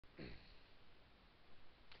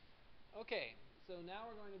Okay, so now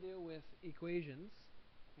we're going to deal with equations,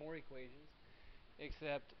 more equations,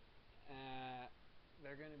 except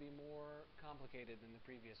they're going to be more complicated than the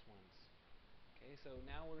previous ones. Okay, so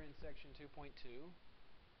now we're in section 2.2,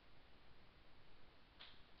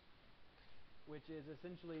 which is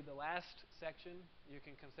essentially the last section. You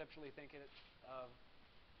can conceptually think of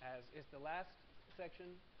as it's the last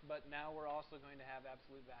section, but now we're also going to have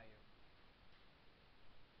absolute value.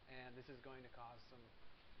 And this is going to cause some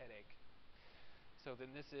headache. So then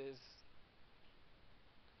this is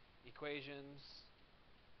equations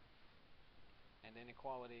and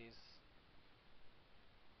inequalities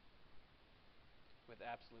with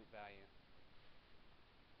absolute value.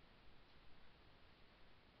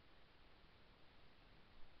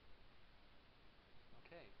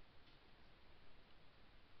 Okay.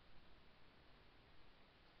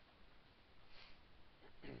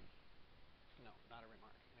 No, not a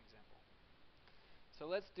remark, an example. So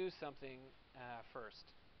let's do something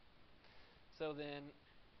first. So then,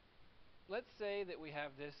 let's say that we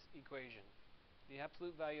have this equation. The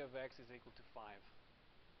absolute value of x is equal to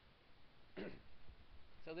 5.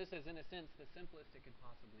 So this is, in a sense, the simplest it could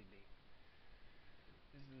possibly be.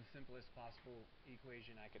 This is the simplest possible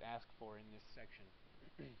equation I could ask for in this section.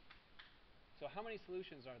 So how many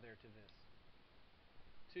solutions are there to this?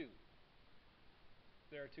 2.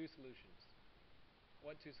 There are 2 solutions.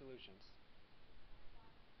 What 2 solutions?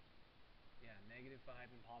 Yeah, -5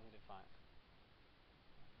 and +5.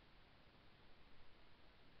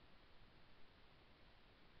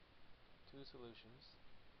 Two solutions.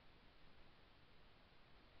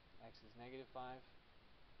 X is -5.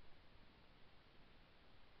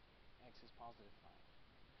 X is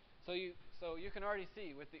 +5. So you can already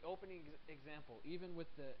see with the opening example, even with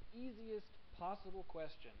the easiest possible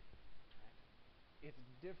question, right, it's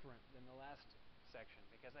different than the last section,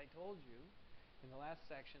 because I told you in the last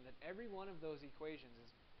section that every one of those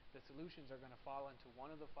equations the solutions are going to fall into one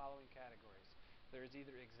of the following categories. There is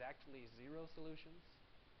either exactly 0 solutions,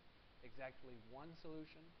 exactly 1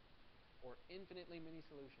 solution, or infinitely many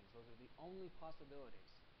solutions. Those are the only possibilities.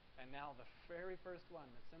 And now the very first one,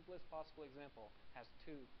 the simplest possible example, has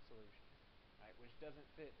 2 solutions, right, which doesn't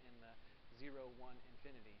fit in the 0, 1,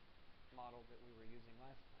 infinity model that we were using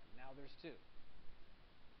last time. Now there's 2.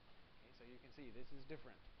 Okay, so you can see this is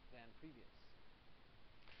different than previous.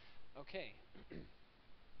 Okay,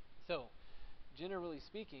 so generally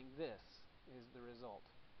speaking, this is the result.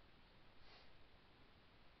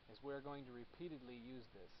 Is we're going to repeatedly use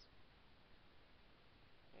this.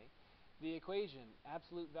 Okay, the equation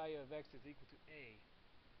absolute value of x is equal to a.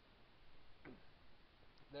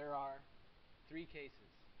 There are 3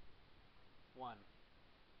 cases. 1.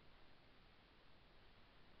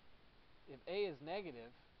 If a is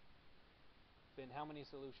negative, then how many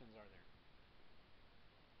solutions are there?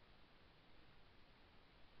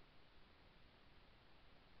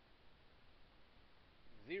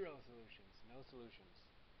 Zero solutions, no solutions.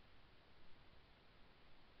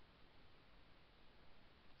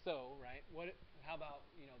 So, right, how about,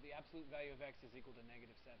 the absolute value of x is equal to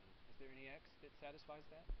 -7. Is there any x that satisfies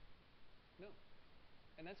that? No.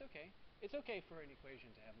 And that's okay. It's okay for an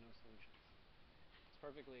equation to have no solutions. It's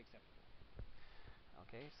perfectly acceptable.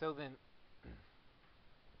 Okay, so then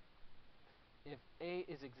if a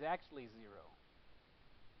is exactly 0,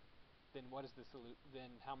 then what is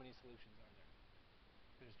then how many solutions are there?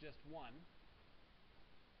 There's just one.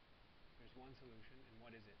 There's one solution, and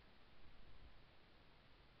what is it?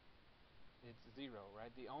 It's 0,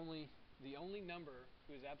 right? The only number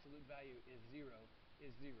whose absolute value is 0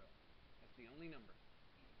 is 0. That's the only number.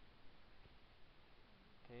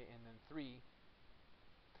 Okay, and then 3.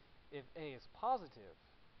 If a is positive,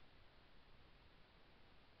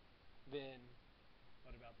 then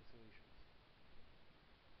what about the solutions?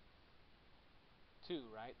 2,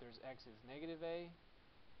 right? There's x is -a.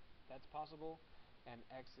 That's possible. And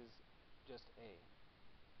x is just a.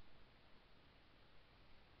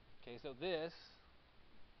 Okay, so this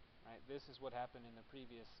is what happened in the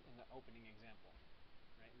opening example,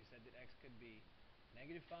 right? We said that x could be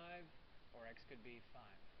 -5 or x could be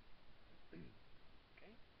 5.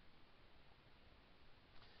 Okay?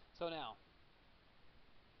 So now,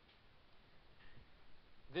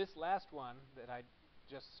 this last one that I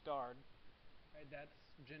just starred, right, that's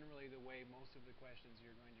generally the way most of the questions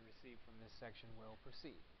you're going to receive from this section will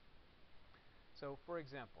proceed. So, for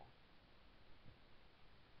example,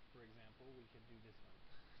 we could do this one.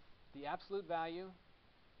 The absolute value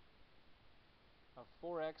of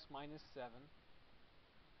 4x minus 7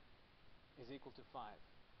 is equal to 5.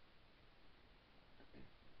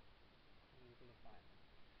 Is equal to 5.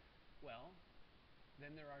 Well,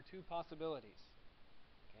 then there are 2 possibilities.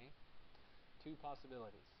 Okay? two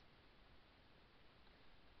possibilities.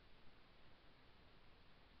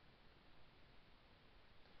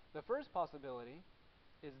 The first possibility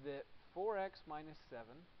is that 4x minus 7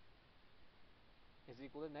 is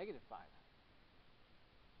equal to negative 5.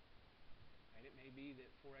 Right? It may be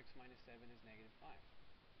that 4x minus 7 is negative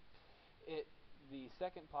 5. The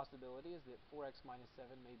second possibility is that 4x minus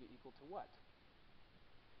 7 may be equal to what?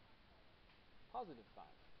 Positive 5.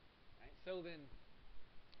 Right? So then,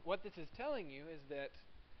 what this is telling you is that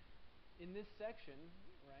in this section,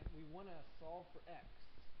 right, we want to solve for x.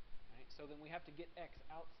 Right? So then we have to get x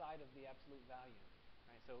outside of the absolute value.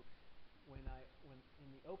 Right? So when in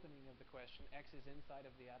the opening of the question, x is inside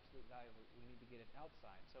of the absolute value, we need to get it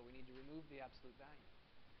outside. So we need to remove the absolute value.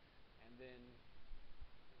 And then,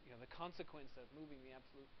 the consequence of moving the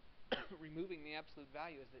absolute, removing the absolute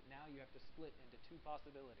value is that now you have to split into two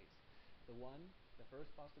possibilities. The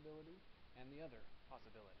first possibility, and the other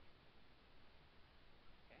possibility.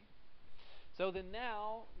 Okay? So then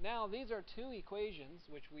now these are two equations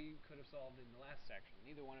which we could have solved in the last section.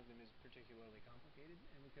 Neither one of them is particularly complicated,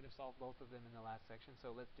 and we could have solved both of them in the last section,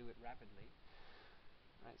 so let's do it rapidly.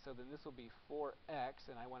 Right, so then this will be 4x,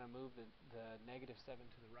 and I want to move the negative 7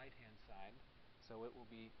 to the right-hand side, so it will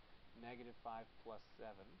be negative 5 plus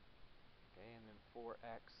 7. Okay, and then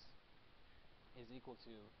 4x is equal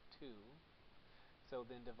to 2. So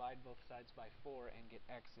then divide both sides by 4 and get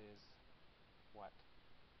x is what?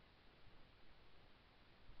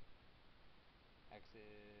 X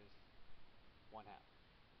is 1/2.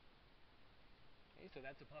 Okay, so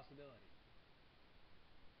that's a possibility.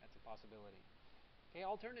 That's a possibility. Okay,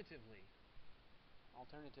 alternatively,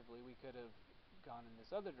 we could have gone in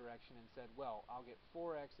this other direction and said, well, I'll get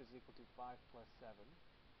 4x is equal to 5 plus 7,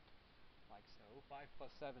 like so. 5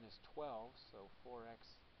 plus 7 is 12, so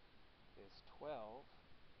 4x is 12.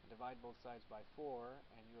 And divide both sides by 4,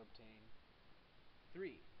 and you obtain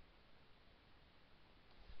 3.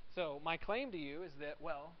 So my claim to you is that,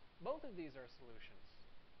 well, both of these are solutions.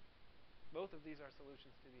 Both of these are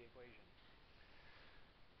solutions to the equation.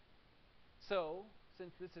 So,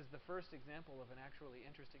 since this is the first example of an actually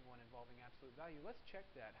interesting one involving absolute value, let's check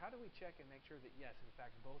that. How do we check and make sure that, yes, in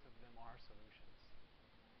fact, both of them are solutions?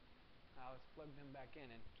 Now let's plug them back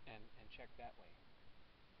in and check that way.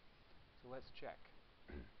 So let's check.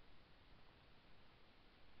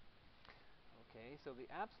 Okay, so the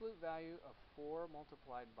absolute value of 4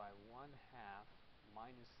 multiplied by 1/2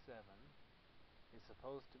 minus 7 is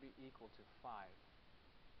supposed to be equal to 5.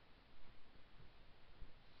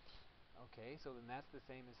 Okay, so then that's the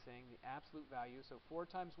same as saying the absolute value. So 4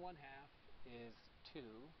 times 1/2 is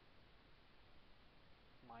 2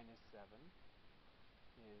 minus 7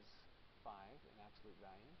 is 5 in absolute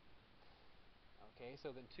value. Okay,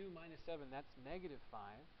 so then 2 minus 7, that's negative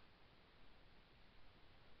 5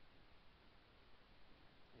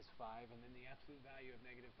 is 5, and then the absolute value of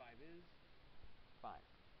negative 5 is 5.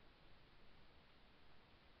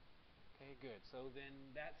 Okay, good. So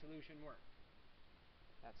then that solution worked.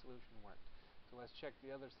 That solution worked. So let's check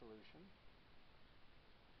the other solution.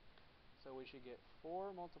 So we should get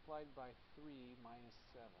 4 multiplied by 3 minus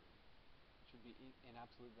 7. Should be in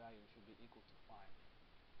absolute value should be equal to 5.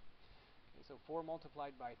 Okay, so 4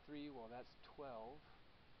 multiplied by 3, well, that's 12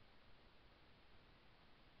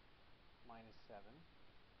 minus 7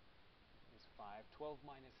 is 5. 12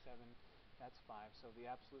 minus 7, that's 5. So the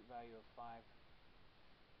absolute value of 5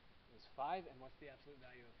 is 5. And what's the absolute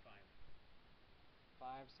value of 5?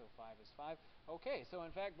 5, so 5 is 5. Okay, so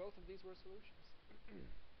in fact, both of these were solutions.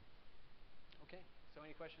 Okay, so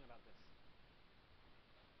any question about this?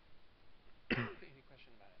 Any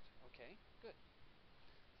question about it? Okay, good.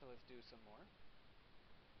 So let's do some more.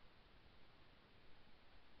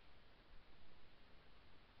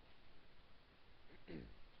 Okay,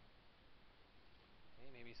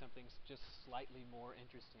 maybe something's just slightly more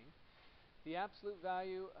interesting. The absolute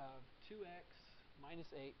value of 2x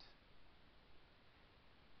minus 8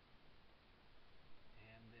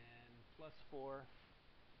 and then plus 4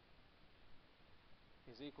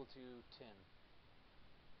 is equal to 10.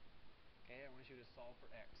 Okay, I want you to solve for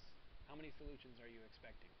x. How many solutions are you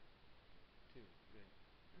expecting? 2. Good.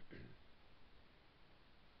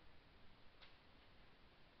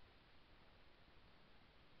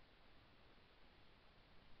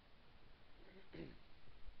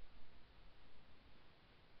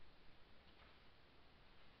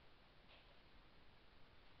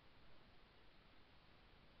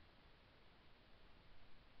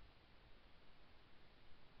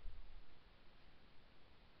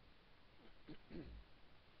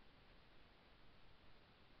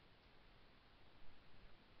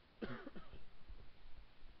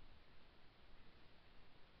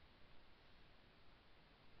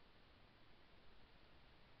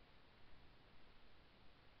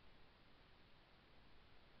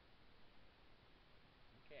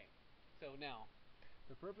 So now,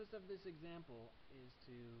 the purpose of this example is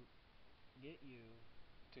to get you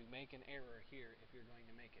to make an error here if you're going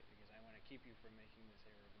to make it, because I want to keep you from making this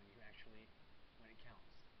error when it counts.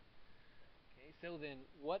 Okay, so then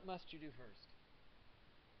what must you do first?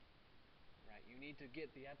 Right, you need to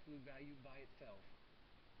get the absolute value by itself.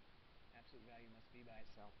 Absolute value must be by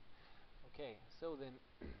itself. Okay, so then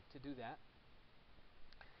to do that,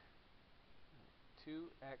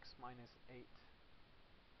 2x minus 8,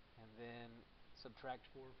 and then subtract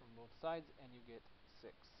 4 from both sides, and you get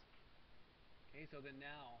 6. Okay, so then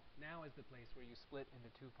now is the place where you split into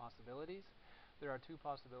two possibilities. There are two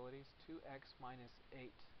possibilities. 2x minus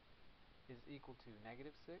 8 is equal to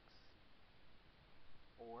negative 6,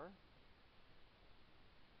 or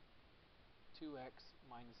 2x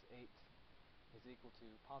minus 8 is equal to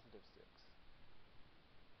positive 6.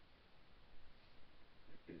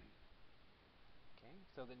 Okay,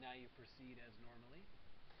 so then now you proceed as normally.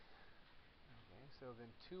 Okay, so then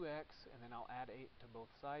 2x, and then I'll add 8 to both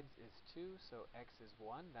sides, is 2, so x is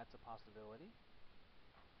 1. That's a possibility.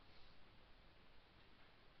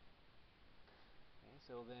 Okay,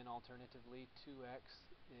 so then alternatively, 2x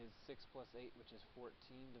is 6 plus 8, which is 14,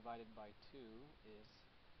 divided by 2 is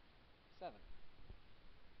 7.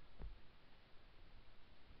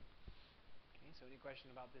 Okay, so any question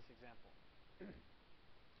about this example?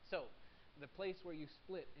 So, the place where you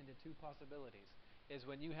split into two possibilities is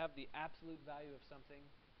when you have the absolute value of something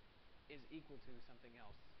is equal to something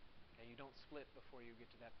else. Okay, you don't split before you get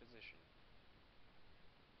to that position.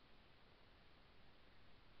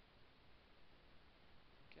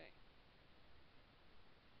 Okay.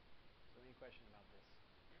 So any question about this?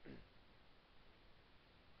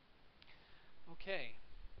 Okay.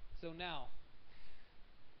 So now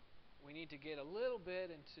we need to get a little bit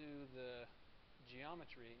into the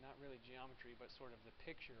geometry, not really geometry, but sort of the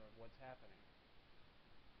picture of what's happening.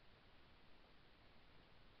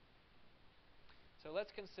 So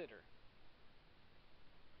let's consider.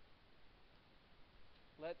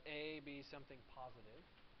 Let A be something positive.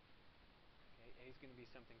 Okay, A is going to be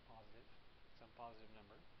something positive, some positive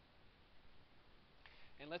number.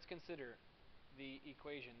 And let's consider the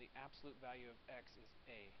equation, the absolute value of x is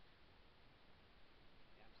A.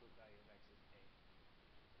 The absolute value of x is A.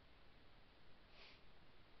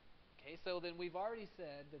 Okay, so then we've already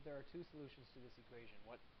said that there are two solutions to this equation.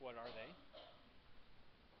 What are they?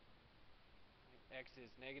 X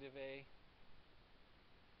is negative A,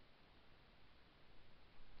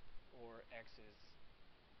 or x is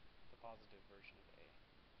the positive version of A.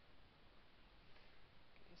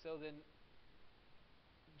 Okay, so then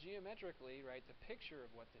geometrically, right, the picture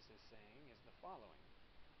of what this is saying is the following.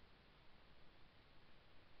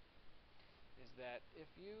 Is that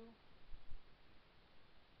if you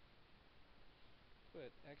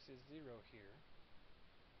put x is 0 here,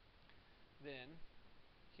 then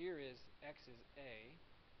here is x is A,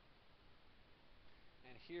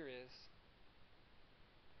 and here is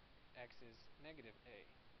x is negative A.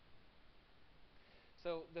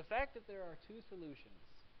 So the fact that there are two solutions,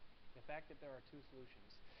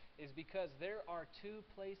 is because there are two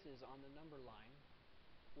places on the number line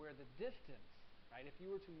where the distance, right, if you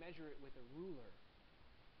were to measure it with a ruler,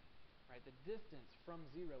 right, the distance from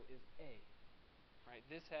 0 is A. Right,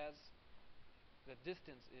 this has, the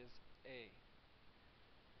distance is A.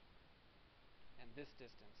 And this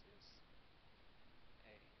distance is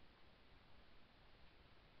A.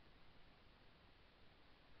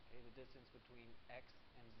 Okay, the distance between x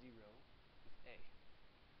and 0 is A.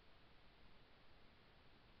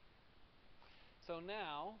 So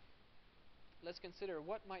now, let's consider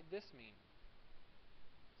what might this mean.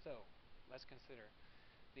 So, let's consider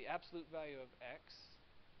the absolute value of x,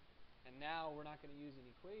 and now we're not going to use an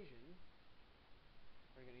equation,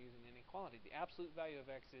 we're going to use an inequality. The absolute value of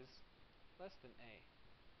x is less than A.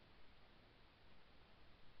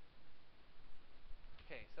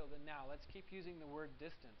 Okay, so then now let's keep using the word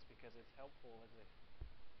distance because it's helpful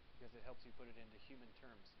because it helps you put it into human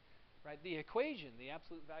terms. Right, the equation, the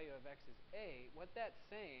absolute value of x is A, what that's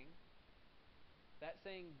saying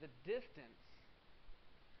the distance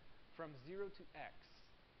from 0 to x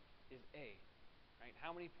is A. Right? How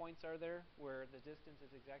many points are there where the distance is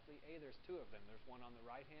exactly A? There's two of them. There's one on the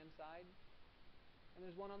right-hand side, and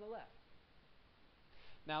there's one on the left.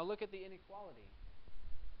 Now look at the inequality.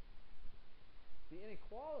 The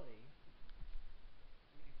inequality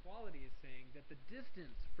is saying that the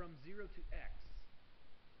distance from 0 to x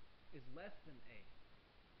is less than A.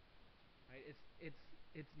 Right?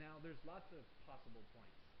 It's now, there's lots of possible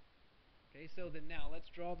points. Okay, so then now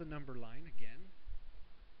let's draw the number line again.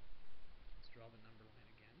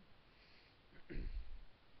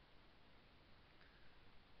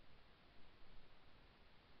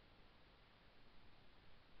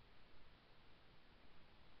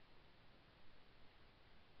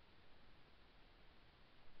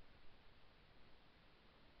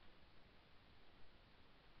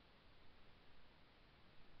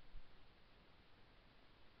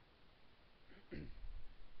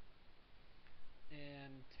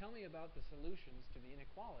 tell me about the solutions to the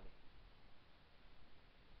inequality.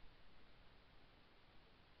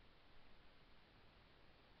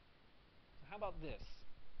 So how about this?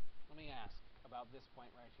 Let me ask about this point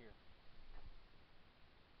right here.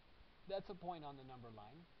 That's a point on the number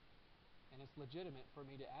line, and it's legitimate for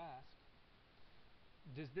me to ask,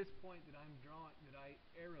 does this point that I'm drawing, that I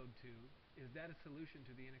arrowed to, is that a solution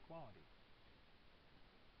to the inequality?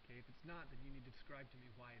 Okay, if it's not, then you need to describe to me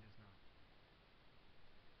why it is not.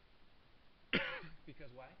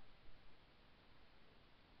 Because why?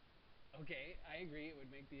 Okay, I agree it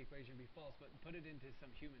would make the equation be false, but put it into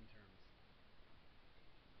some human terms.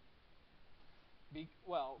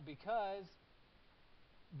 Because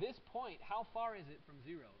this point, how far is it from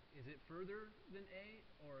 0? Is it further than A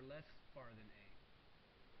or less far than A?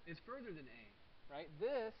 It's further than A, right?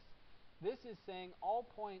 This is saying all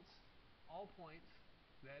points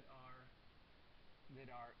that are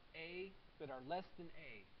A, that are less than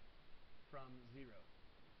A from 0.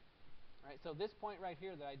 Right? So this point right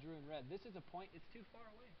here that I drew in red, this is a point, it's too far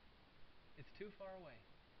away. It's too far away.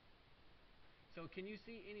 So can you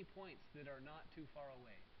see any points that are not too far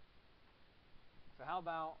away? So how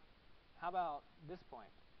about this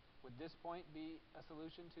point? Would this point be a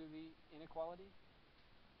solution to the inequality?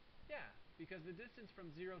 Yeah, because the distance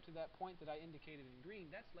from 0 to that point that I indicated in green,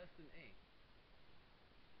 that's less than A.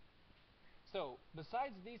 So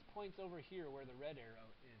besides these points over here where the red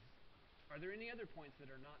arrow is, are there any other points that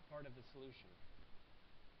are not part of the solution?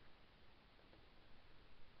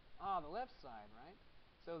 The left side, right?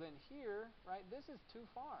 So then here, right, this is too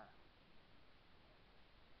far.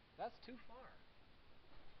 That's too far.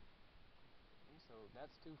 Okay, so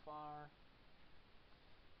that's too far.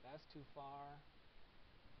 That's too far.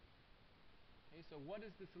 Okay, so what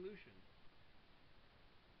is the solution?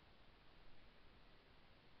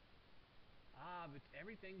 But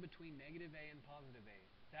everything between negative A and positive A.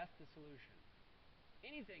 That's the solution.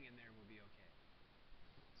 Anything in there will be okay.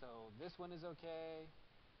 So this one is okay.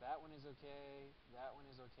 That one is okay. That one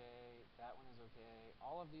is okay. That one is okay.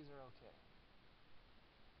 All of these are okay.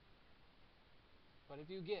 But if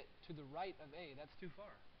you get to the right of A, that's too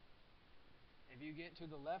far. If you get to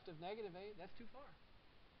the left of negative A, that's too far.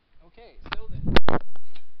 Okay, so then.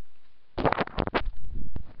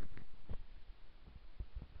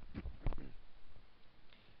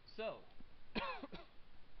 So,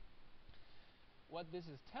 what this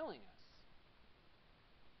is telling us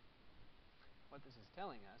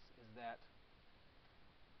is that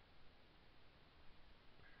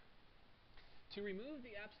to remove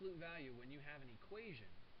the absolute value when you have an equation,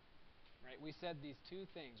 right, we said these two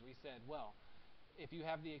things. We said, well, if you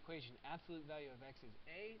have the equation absolute value of x is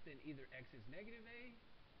A, then either x is negative A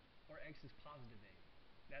or x is positive A.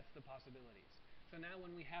 That's the possibilities. So now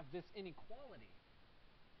when we have this inequality,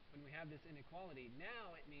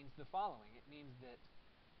 now it means the following. It means that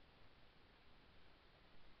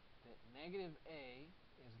negative A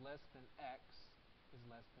is less than x is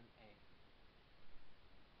less than A.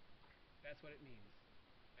 That's what it means.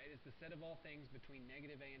 Right? It's the set of all things between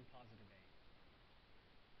negative A and positive A.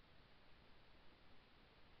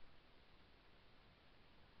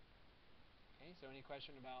 Okay, so any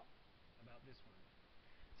question about this one?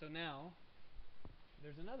 So now,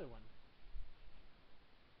 there's another one.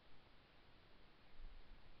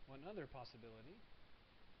 One other possibility.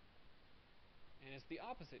 And it's the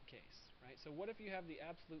opposite case, right? So what if you have the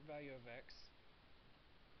absolute value of x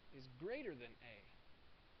is greater than A?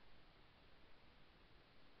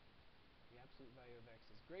 The absolute value of x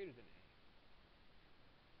is greater than A.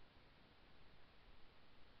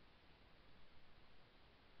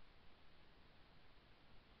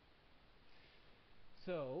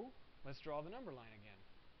 So, let's draw the number line again.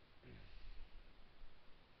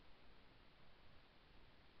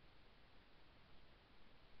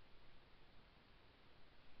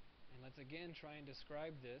 And let's again try and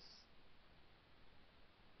describe this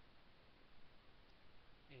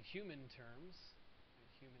in human terms, in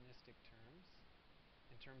humanistic terms,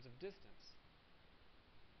 in terms of distance.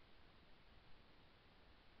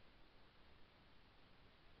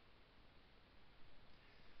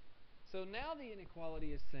 So now the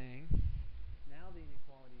inequality is saying, the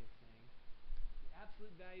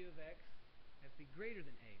absolute value of x has to be greater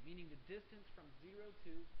than A, meaning the distance from 0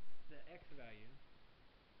 to the x value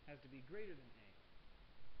has to be greater than A.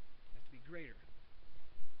 Has to be greater.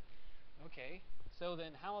 Okay, so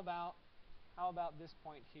then how about this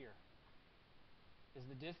point here? Is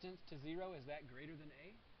the distance to 0, is that greater than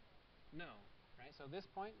A? No, right? So this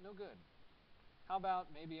point, no good. How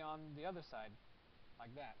about maybe on the other side,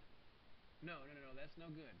 like that? No, that's no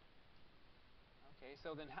good. Okay,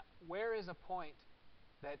 so then where is a point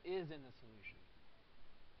that is in the solution?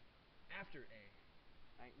 after A,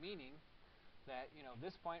 right? Meaning that,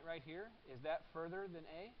 this point right here, is that further than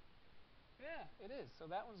A? Yeah, it is. So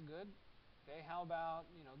that one's good. Okay, how about,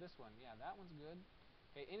 this one? Yeah, that one's good.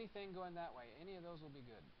 Okay, anything going that way, any of those will be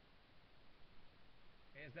good.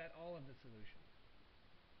 Okay, is that all of the solution?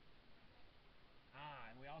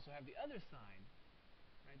 And we also have the other side.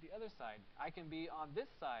 Right, the other side. I can be on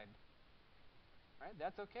this side. Right?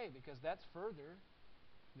 That's okay because that's further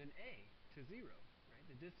than A to 0. Right?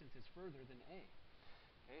 The distance is further than A.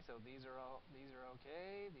 Okay, so these are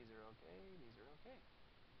okay, these are okay, these are okay.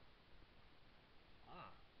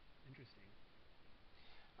 Interesting.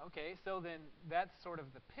 Okay, so then that's sort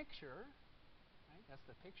of the picture, right? That's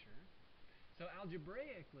the picture. So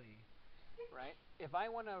algebraically, right, if I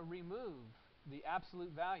want to remove the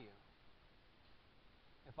absolute value,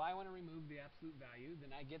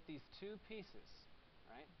 then I get these two pieces,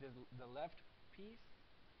 right? The left piece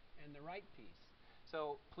and the right piece.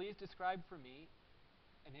 So please describe for me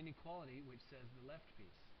an inequality which says the left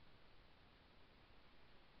piece.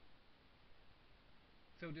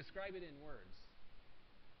 So describe it in words.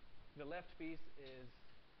 The left piece is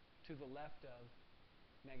to the left of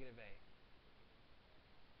negative A.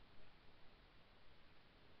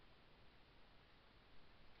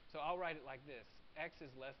 So I'll write it like this. X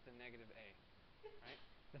is less than negative A. Right?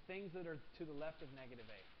 The things that are to the left of negative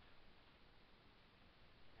A.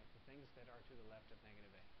 Right? The things that are to the left of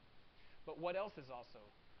negative A. But what else is also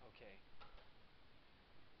okay?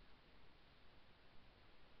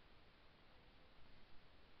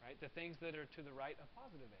 Right? The things that are to the right of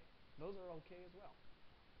positive A. Those are okay as well.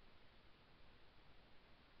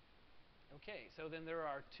 Okay, so then there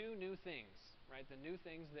are two new things, right? The new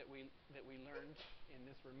things that we learned in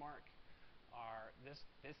this remark are this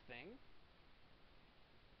thing.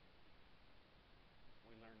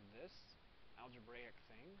 We learned this algebraic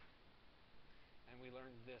thing, and we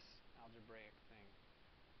learned this algebraic thing.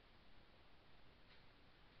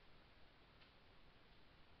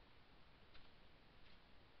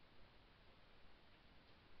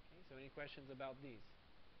 Okay, so any questions about these?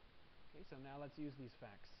 Okay, so now let's use these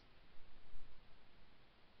facts.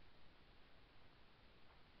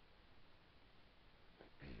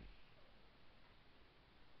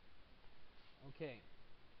 Okay,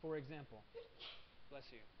 for example, bless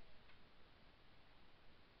you.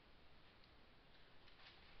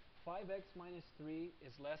 5x minus 3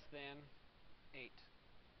 is less than 8.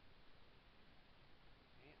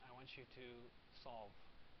 Okay, I want you to solve.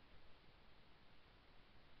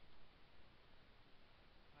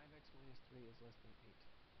 5x minus 3 is less than 8.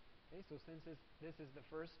 Okay, so since this is the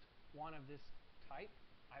first one of this type,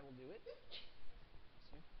 I will do it.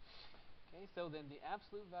 Okay, so then the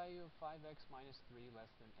absolute value of 5x minus 3 less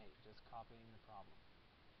than 8, just copying the problem.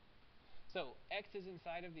 So x is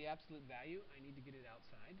inside of the absolute value. I need to get it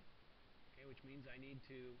outside, okay, which means I need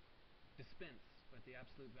to dispense with the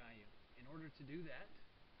absolute value. In order to do that,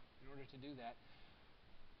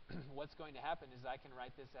 what's going to happen is I can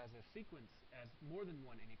write this as a sequence, as more than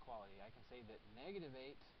one inequality. I can say that negative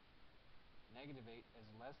 8 is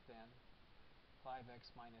less than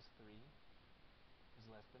 5x minus 3 is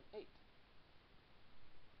less than 8.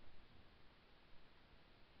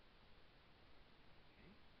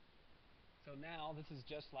 So now this is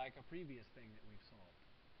just like a previous thing that we've solved.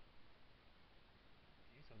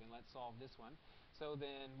 Okay, so then let's solve this one. So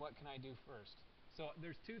then what can I do first? So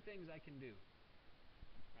there's two things I can do,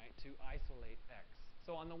 right, to isolate x.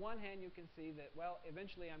 So on the one hand, you can see that, well,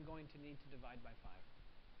 eventually I'm going to need to divide by 5.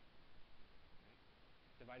 Right?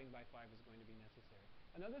 Dividing by 5 is going to be necessary.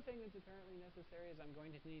 Another thing that's apparently necessary is I'm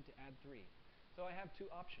going to need to add 3. So I have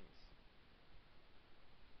two options.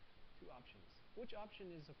 Which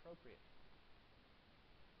option is appropriate?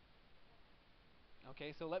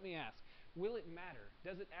 Okay, so let me ask, will it matter?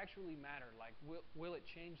 Does it actually matter? Like, will it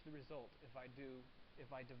change the result if I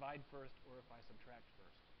divide first or if I subtract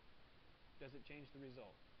first? Does it change the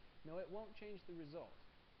result? No, it won't change the result.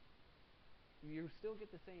 You still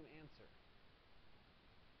get the same answer.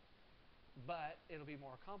 But it'll be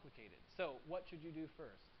more complicated. So what should you do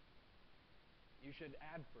first? You should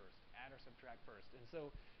add first, add or subtract first. And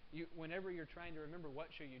so whenever you're trying to remember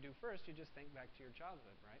what should you do first, you just think back to your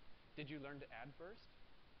childhood, right? Did you learn to add first?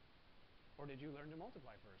 Or did you learn to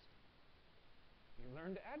multiply first? You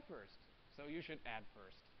learned to add first. So you should add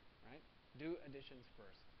first, right? Do additions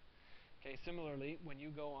first. Okay, similarly, when you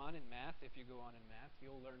go on in math,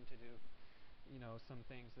 you'll learn to do, some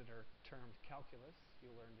things that are termed calculus.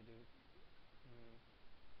 You'll learn to do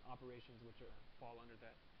operations which fall under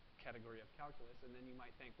that category of calculus. And then you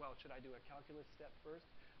might think, well, should I do a calculus step first?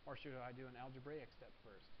 Or should I do an algebraic step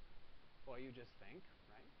first? Well, you just think,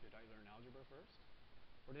 right? Did I learn algebra first?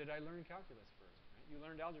 Or Or did I learn calculus first? Right? You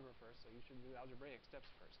learned algebra first, so you should do algebraic steps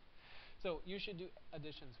first. So you should do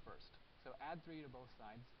additions first. So add 3 to both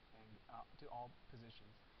sides and to all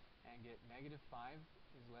positions and get negative 5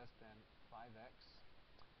 is less than 5x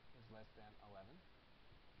is less than 11.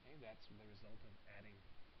 Okay, that's the result of adding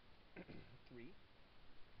 3.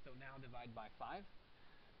 So now divide by 5.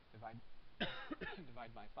 Divide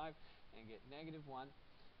divide by 5 and get negative 1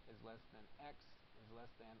 is less than x is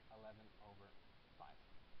less than 11 over 5.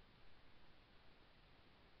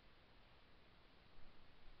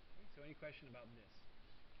 Okay, so any question about this?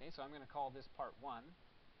 Okay, so I'm going to call this part 1.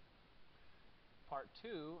 Part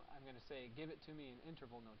 2, I'm going to say give it to me in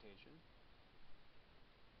interval notation.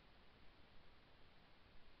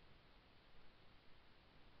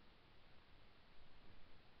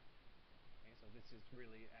 Okay, so this is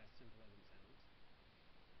really as simple as it sounds.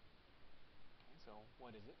 Okay, so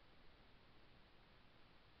what is it?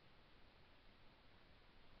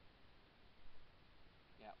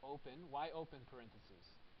 Yeah, open. Why open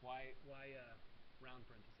parentheses? Why round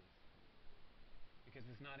parentheses? Because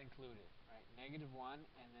it's not included, right? Negative 1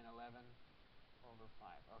 and then 11 over 5.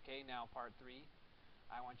 Okay, now part 3.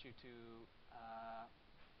 I want you to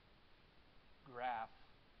graph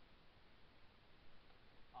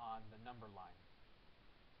on the number line.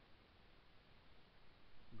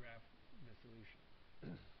 Graph the solution.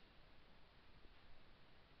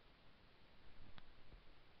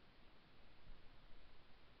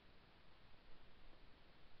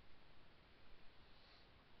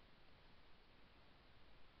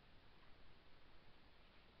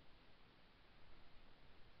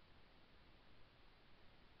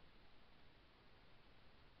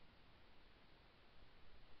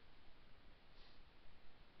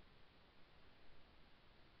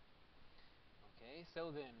 Okay,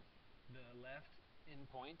 so then the left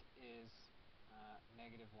endpoint is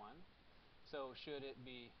negative 1. So should it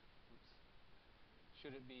be,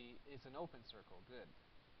 it's an open circle. Good.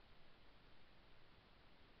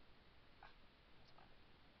 That's fine.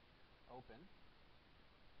 Open.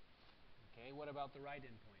 Okay, what about the right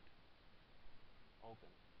endpoint?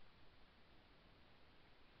 Open.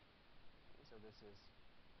 Okay, so this is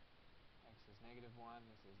x is negative 1,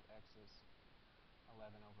 this is x is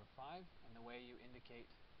 11 over 5, and the way you indicate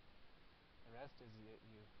the rest is that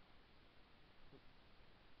you,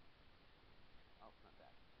 oh, not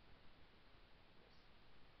that, this.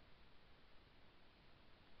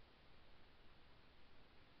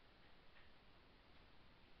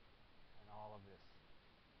 And all of this.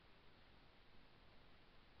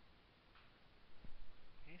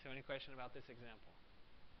 Okay, so any question about this example?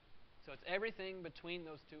 So it's everything between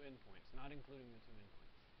those two endpoints, not including the two endpoints.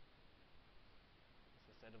 It's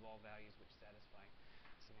a set of all values which satisfy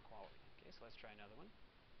this inequality. Okay, so let's try another one.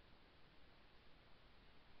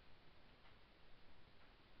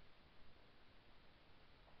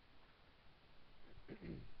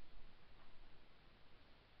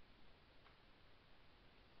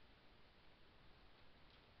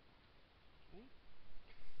 Okay.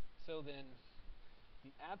 So then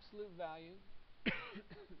the absolute value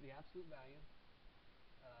the absolute value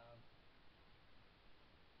of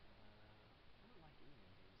I don't like any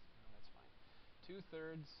of these. No, that's fine.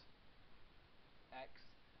 2/3 x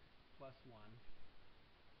plus 1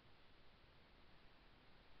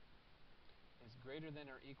 is greater than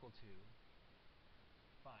or equal to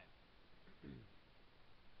 5.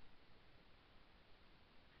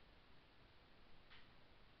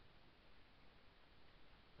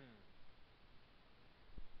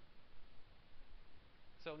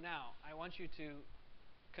 So now, I want you to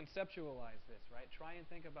conceptualize this, right? Try and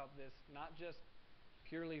think about this not just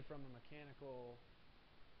purely from a mechanical,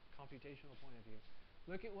 computational point of view.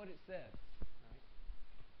 Look at what it says, right?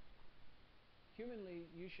 Humanly,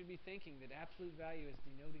 you should be thinking that absolute value is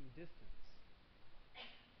denoting distance.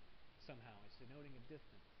 Somehow, it's denoting a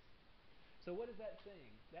distance. So what is that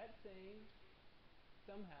saying? That's saying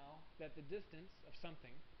somehow that the distance of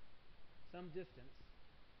something, some distance,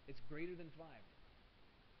 is greater than 5.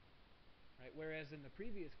 Right? Whereas in the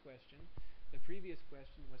previous question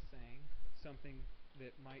was saying something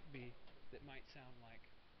that might sound like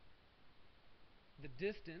the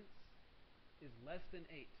distance is less than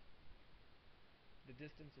 8. The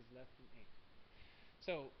distance is less than 8.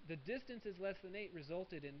 So the distance is less than 8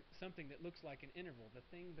 resulted in something that looks like an interval, the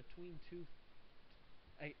thing between two,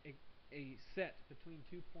 a set between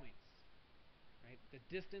 2 points. Right? The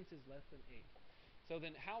distance is less than 8. So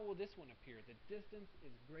then how will this one appear? The distance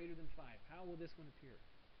is greater than 5. How will this one appear?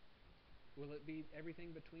 Will it be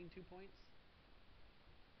everything between 2 points?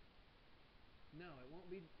 No, it won't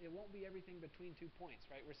be everything between 2 points,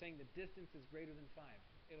 right? We're saying the distance is greater than 5.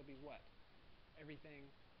 It'll be what? everything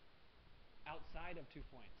outside of 2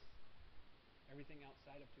 points. Everything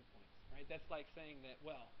outside of 2 points, right? That's like saying that,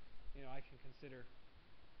 well, I can consider,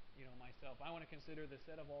 myself. I want to consider the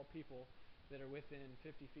set of all people that are within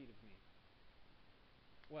 50 feet of me.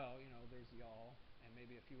 Well, there's y'all and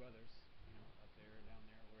maybe a few others, up there, down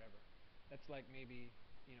there, wherever. That's like maybe,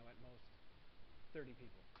 at most 30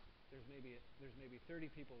 people. There's maybe 30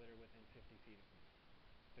 people that are within 50 feet of me.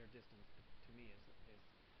 Their distance to me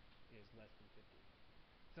is less than 50.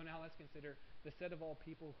 So now let's consider the set of all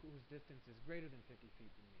people whose distance is greater than 50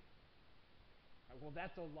 feet from me. Right, well,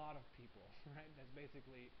 that's a lot of people, right? That's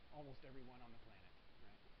basically almost everyone on the planet,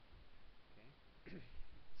 right? Okay.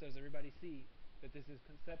 So does everybody see that this is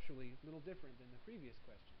conceptually a little different than the previous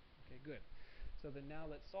question? Okay, good. So then now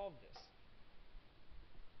let's solve this.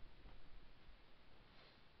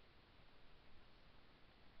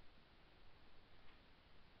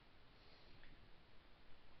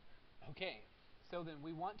 Okay, so then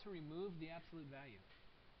we want to remove the absolute value.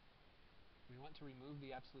 We want to remove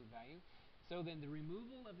the absolute value. So then the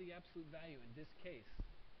removal of the absolute value in this case,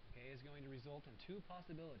 okay, is going to result in two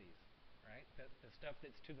possibilities, right? The stuff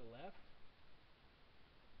that's to the left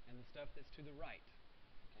and the stuff that's to the right.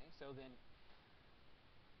 Okay, so then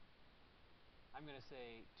I'm going to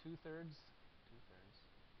say 2/3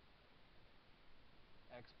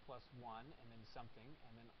 x plus 1 and then something,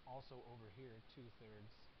 and then also over here 2/3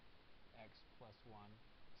 x plus 1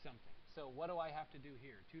 something. So what do I have to do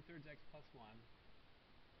here? 2/3 x plus 1.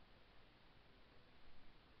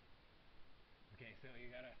 Okay, so you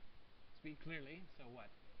got to speak clearly. So what?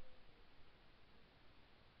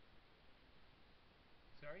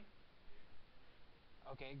 Sorry?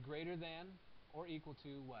 Okay, greater than or equal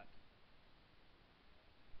to what?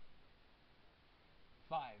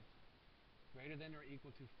 5. Greater than or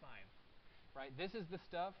equal to 5. Right? This is the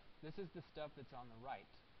stuff that's on the right.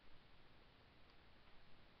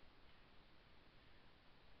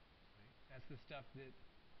 That's the stuff that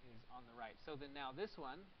is on the right. So then now this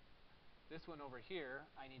one over here,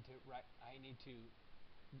 I need to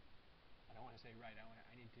I don't want to say right,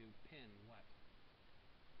 I need to pin what?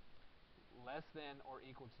 Less than or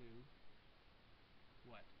equal to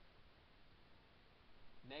what?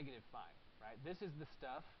 -5, right? This is the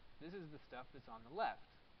stuff that's on the left.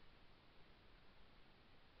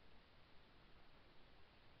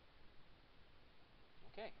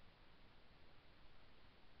 Okay.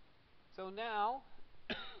 So now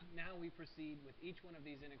we proceed with each one of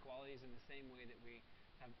these inequalities in the same way that we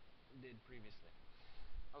did previously.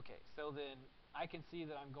 Okay, so then I can see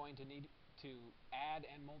that I'm going to need to add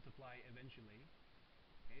and multiply eventually.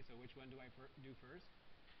 Okay, so which one do I do first?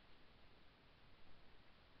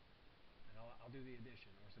 And I'll do the addition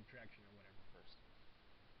or subtraction or whatever first.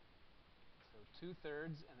 So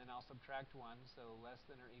 2/3, and then I'll subtract 1, so less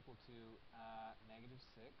than or equal to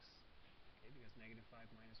 -6. Okay, because -5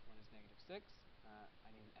 minus 1 is -6.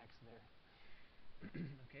 I need an x there.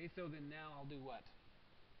 Okay, so then now I'll do what?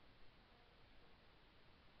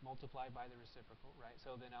 Multiply by the reciprocal, right?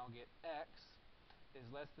 So then I'll get x is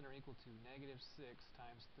less than or equal to -6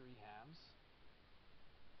 times 3/2.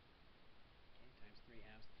 Okay, times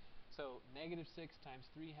 3/2. So -6 times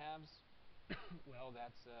 3/2, well,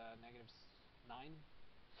 that's -9.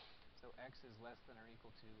 So x is less than or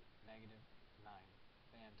equal to -9.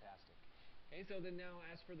 Fantastic. Okay, so then now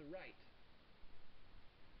as for the right.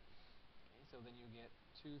 Okay, so then you get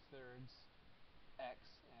 2/3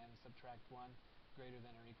 x and subtract 1 greater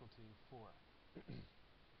than or equal to 4.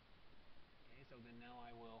 Okay, so then now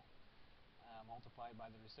I will multiply by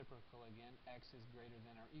the reciprocal again. X is greater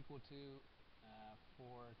than or equal to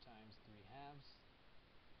 4 times 3/2.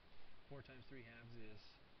 4 times 3/2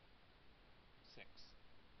 is 6.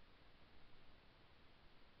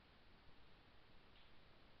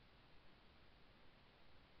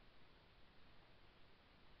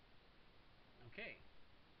 Okay.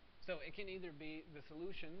 So it can either be, the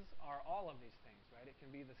solutions are all of these things, right? It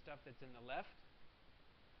can be the stuff that's in the left,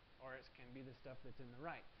 or it can be the stuff that's in the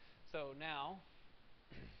right. So now,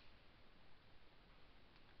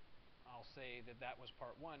 I'll say that was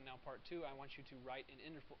part 1. Now part 2, I want you to write in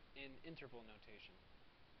interval notation.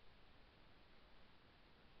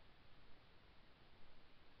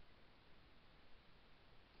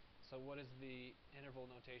 So what is the interval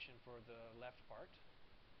notation for the left part?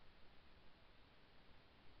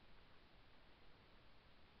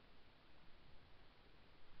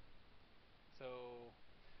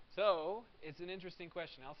 So it's an interesting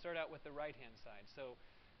question. I'll start out with the right-hand side. So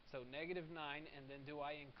 -9, and then do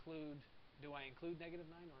I include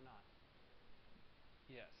 -9 or not?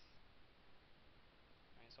 Yes.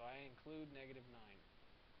 Right, so I include -9.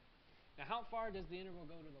 Now how far does the interval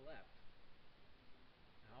go to the left?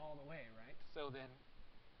 all the way, right? So then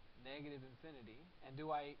negative infinity. And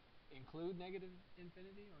do I include negative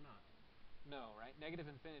infinity or not? No, right? Negative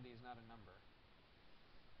infinity is not a number.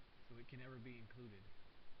 So it can never be included.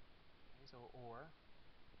 Okay, so or,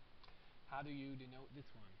 how do you denote this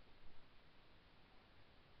one?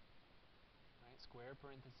 Right, square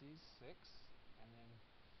parentheses 6 and then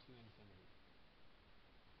to infinity.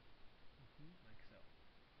 Like so.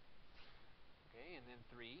 Okay, and then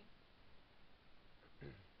 3. 3.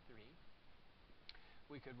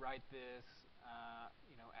 We could write this,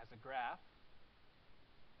 as a graph.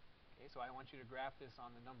 Okay, so I want you to graph this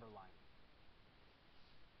on the number line.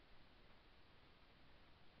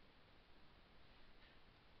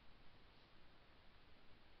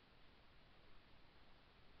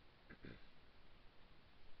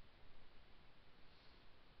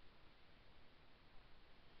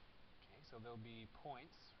 Okay, so there'll be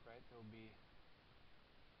points, right? There'll be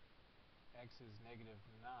x is negative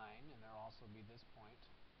 9, and there'll also be this point.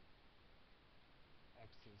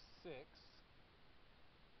 X is 6.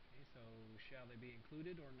 Okay, so shall they be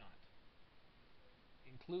included or not?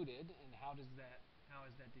 Included, and how is that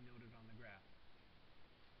denoted on the graph?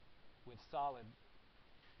 With solid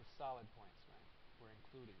points, right? We're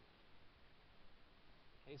including.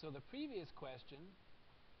 Okay, so the previous question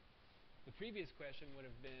would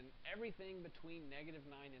have been everything between negative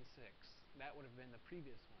 9 and 6. That would have been the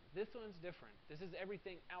previous one. This one's different. This is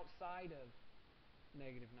everything outside of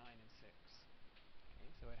negative 9 and 6.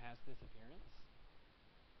 Okay, so it has this appearance.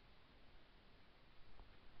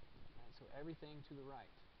 Right, so everything to the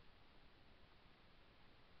right.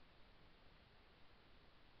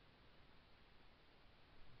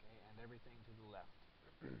 Okay, and everything to the left.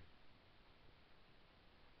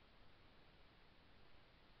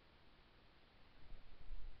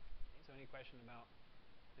 Okay, so any question about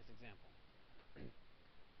this example?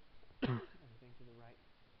 Everything to the right,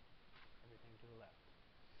 everything to the left.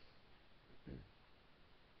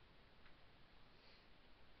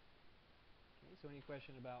 Okay, so any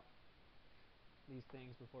question about these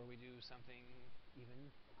things before we do something even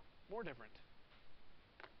more different?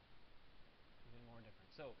 Even more different.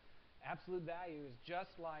 So absolute value is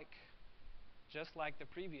just like the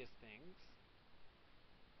previous things,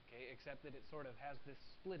 okay, except that it sort of has this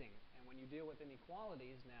splitting. And when you deal with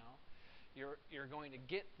inequalities now, you're going to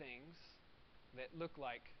get things that look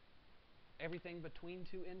like everything between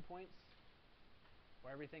two endpoints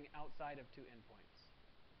or everything outside of two endpoints.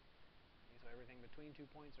 Okay, so everything between 2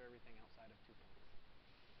 points or everything outside of 2 points.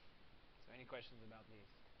 So any questions about these?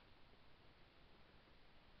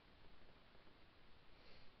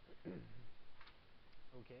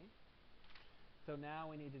 Okay. So now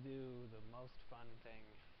we need to do the most fun thing.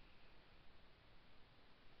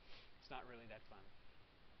 It's not really that fun.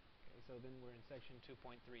 Okay, so then we're in section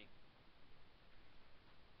 2.3.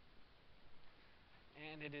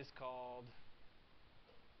 And it is called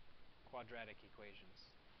quadratic equations.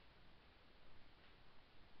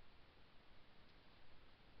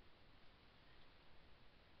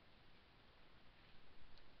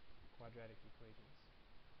 Quadratic equations.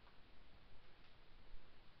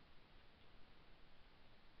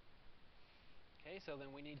 Okay, so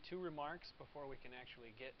then we need 2 remarks before we can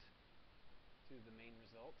actually get to the main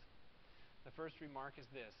result. The first remark is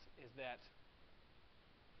this, is that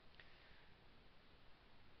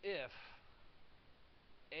if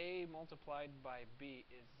A multiplied by B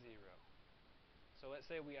is 0, so let's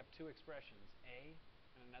say we have 2 expressions, A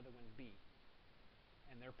and another one B,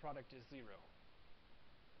 and their product is 0,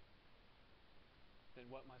 then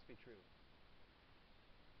what must be true?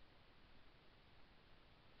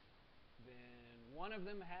 Then one of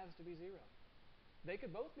them has to be 0. They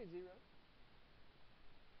could both be 0.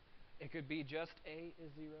 It could be just A is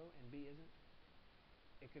 0 and B isn't.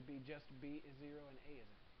 It could be just B is 0 and A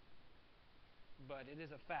isn't. But it is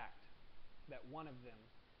a fact that one of them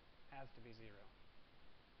has to be 0.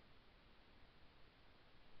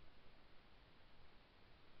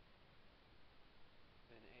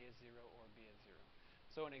 Then A is 0 or B is 0.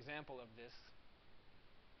 So an example of this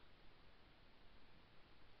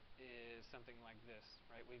is something like this,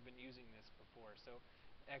 right? We've been using this before. So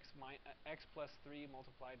x plus 3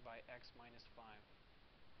 multiplied by x minus 5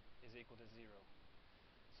 is equal to 0.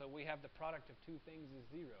 So we have the product of 2 things is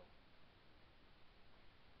 0.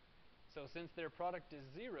 So since their product is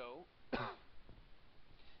 0,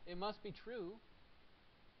 it must be true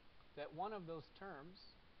that one of those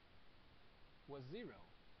terms was 0.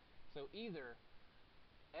 So either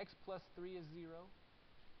x plus 3 is 0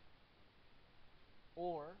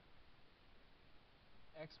 or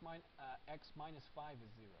x minus 5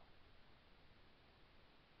 is 0.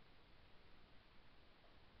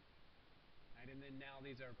 Right? And then now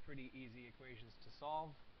these are pretty easy equations to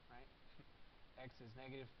solve, right? X is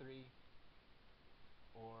negative 3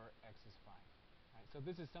 or X is 5. Right? So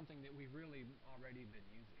this is something that we've really already been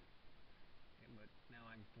using. Okay, but now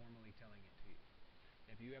I'm formally telling it to you.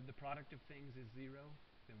 If you have the product of things is 0,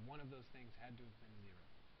 then one of those things had to have been 0.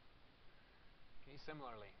 Okay,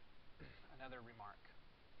 similarly, another remark.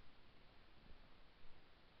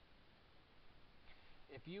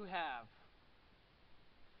 If you have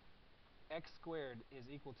x squared is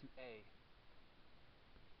equal to a,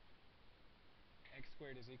 x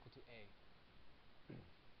squared is equal to a,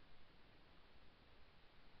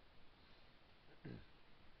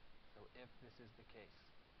 so if this is the case,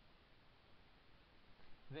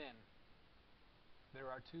 then there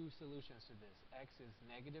are two solutions to this. X is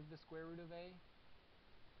negative the square root of a,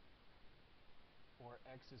 or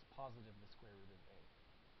x is positive the square root of a.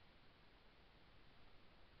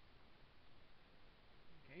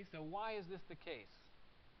 Okay, so why is this the case?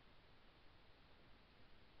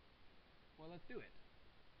 Well, let's do it.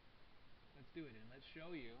 Let's do it, and let's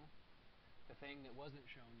show you the thing that wasn't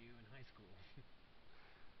shown you in high school.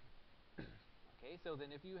 Okay, so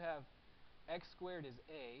then if you have x squared is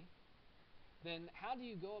a, then how do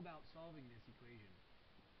you go about solving this equation?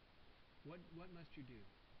 What must you do?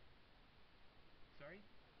 Sorry?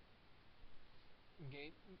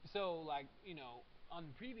 Okay, so like, on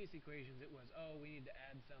previous equations it was, oh, we need to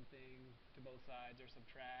add something to both sides or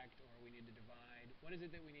subtract, or we need to divide. What is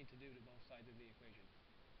it that we need to do to both sides of the equation?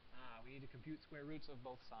 We need to compute square roots of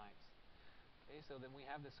both sides. Okay, so then we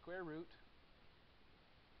have the square root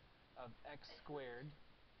of x squared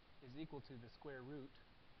is equal to the square root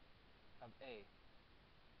of a.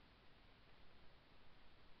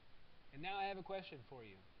 And now I have a question for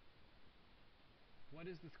you. What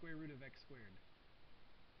is the square root of x squared?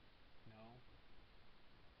 No.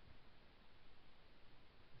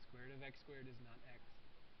 The square root of x squared is not x.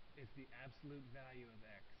 It's the absolute value of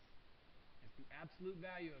x. It's the absolute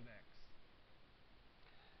value of x.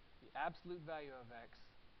 The absolute value of x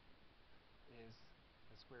is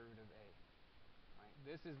the square root of a. Right?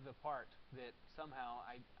 This is the part that somehow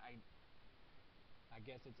I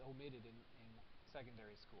guess it's omitted in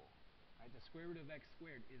secondary school. Right? The square root of x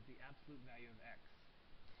squared is the absolute value of x.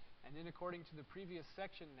 And then according to the previous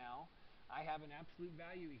section now, I have an absolute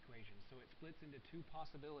value equation, so it splits into two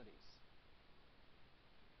possibilities.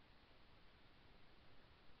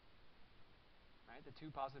 Right? The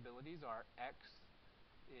two possibilities are x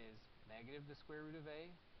is negative the square root of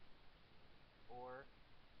a, or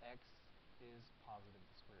x is positive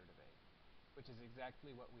the square root of a, which is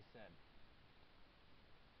exactly what we said.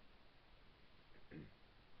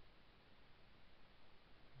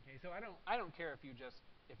 Okay, so I don't care if you just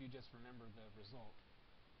remember the result.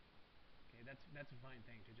 Okay, that's a fine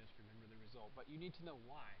thing to just remember the result, but you need to know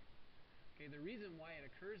why. Okay, the reason why it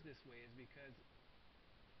occurs this way is because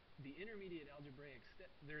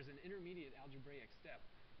there's an intermediate algebraic step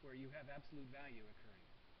where you have absolute value occurring.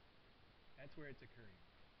 That's where it's occurring.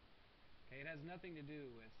 Okay, it has nothing to do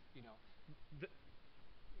with,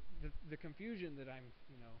 the confusion that I'm,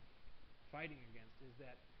 fighting against is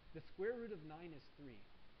that the square root of 9 is 3.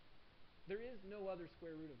 There is no other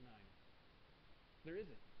square root of 9. There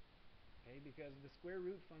isn't. Okay, because the square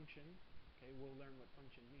root function, okay, we'll learn what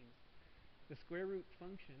function means. The square root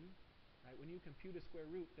function, right, when you compute a square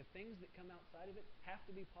root, the things that come outside of it have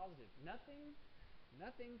to be positive. Nothing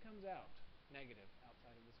comes out negative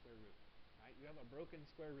outside of the square root. Right? You have a broken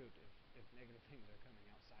square root if negative things are coming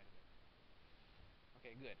outside of it.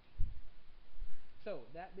 Okay, good. So,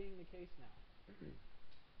 that being the case now,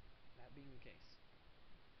 that being the case,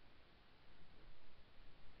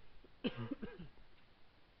 I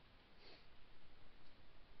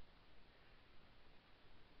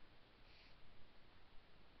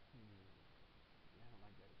don't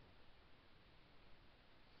like that example.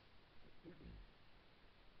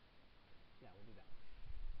 Yeah, we'll do that one.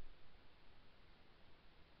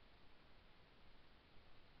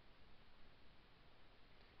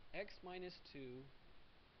 X minus 2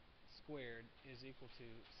 squared is equal to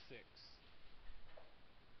 6.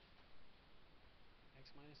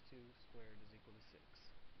 X minus 2 squared is equal to 6.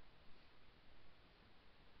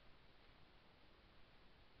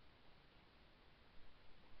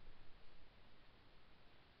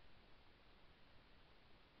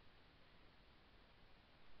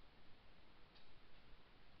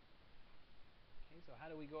 Okay, so how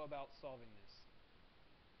do we go about solving this?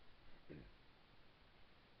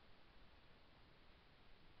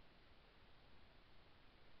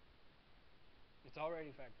 It's already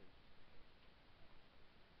factored.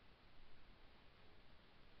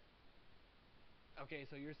 Okay,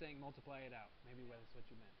 so you're saying multiply it out. Maybe that's what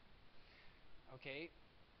you meant. Okay,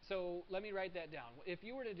 so let me write that down. If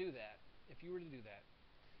you were to do that,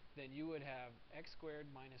 then you would have x squared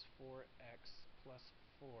minus 4x plus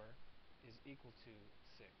 4 is equal to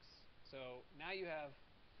 6. So now you have,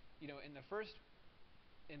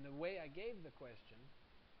 in the way I gave the question,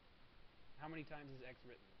 how many times is x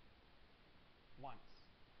written? Once.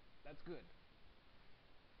 That's good.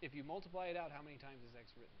 If you multiply it out, how many times is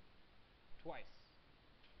x written? Twice.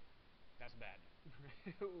 That's bad.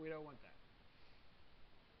 We don't want that.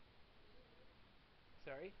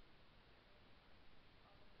 Sorry?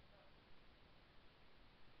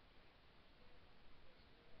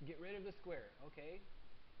 Get rid of the square. Okay.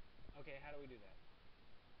 Okay, how do we do that?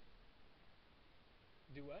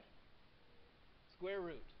 Do what? Square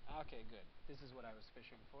root. Okay, good. This is what I was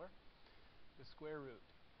fishing for. The square root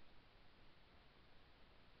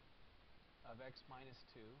of x minus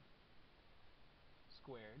 2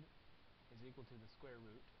 squared is equal to the square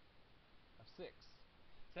root of 6.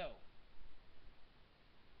 So,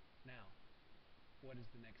 now, what is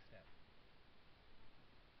the next step?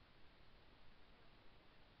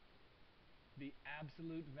 The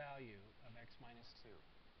absolute value of x minus 2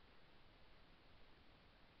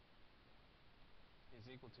 is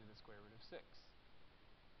equal to the square root of 6.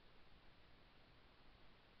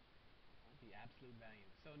 The absolute value.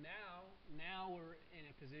 So now we're in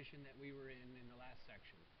a position that we were in the last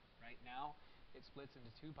section. Right now, it splits into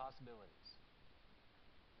two possibilities.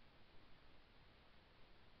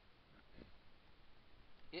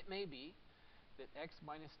 It may be that x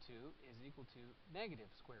minus 2 is equal to negative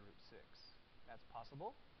square root 6. That's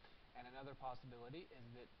possible. And another possibility is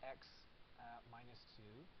that x minus 2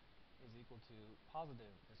 is equal to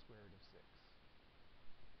positive the square root of 6.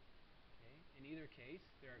 Okay. In either case,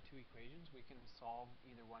 there are two equations. We can solve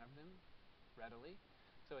either one of them readily.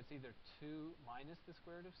 So it's either 2 minus the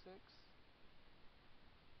square root of 6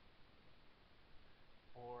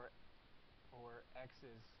 or x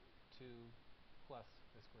is 2 plus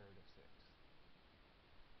the square root of 6.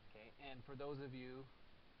 Okay, and for those of you,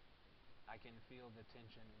 I can feel the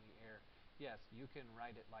tension in the air. Yes, you can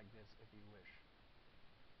write it like this if you wish.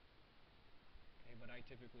 Okay, but I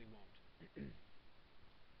typically won't.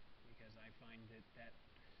 Because I find that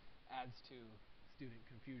adds to student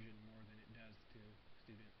confusion more than it does to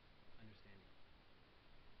student understanding.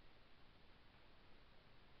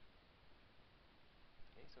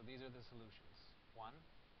 Okay, so these are the solutions. One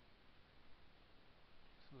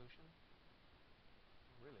solution.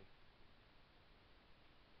 Really?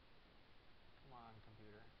 Come on,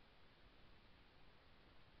 computer. Okay.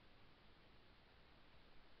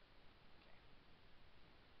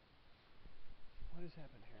 What has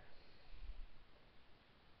happened here?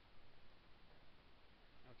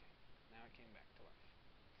 Okay, now it came back to life.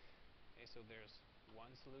 Okay, so there's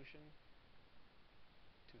one solution,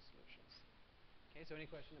 two solutions. Okay, so any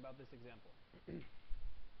question about this example?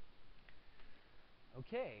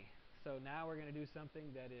 Okay, so now we're going to do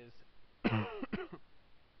something that is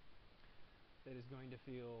that is going to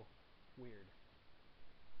feel weird.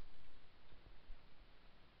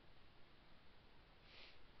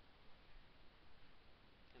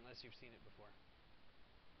 Unless you've seen it before.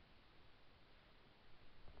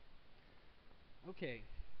 Okay,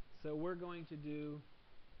 so we're going to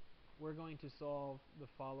solve the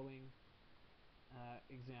following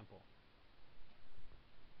example.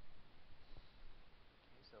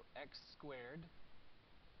 Okay, so x squared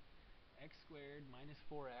minus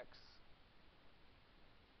 4x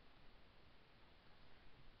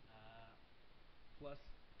plus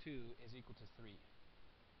 2 is equal to 3.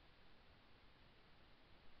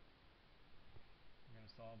 We're going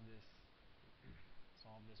to solve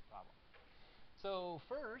this problem. So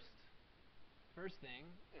first thing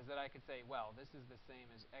is that I could say, well, this is the same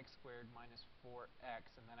as x squared minus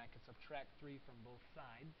 4x, and then I could subtract 3 from both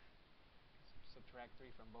sides. Subtract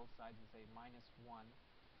 3 from both sides and say minus 1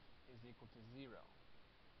 is equal to 0.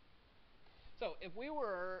 So if we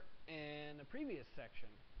were in a previous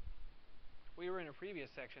section,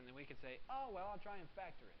 then we could say, oh, well, I'll try and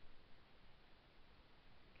factor it.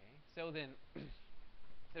 Okay, so then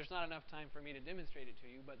there's not enough time for me to demonstrate it to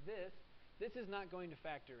you, but this is not going to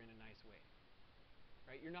factor in a nice way.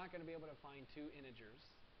 Right? You're not going to be able to find two integers.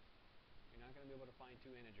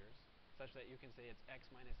 Such that you can say it's x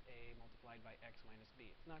minus a multiplied by x minus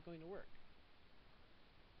b. It's not going to work.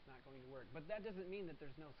 But that doesn't mean that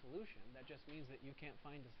there's no solution. That just means that you can't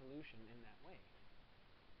find a solution in that way.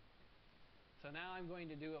 So now I'm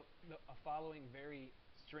going to do a following very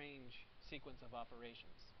strange sequence of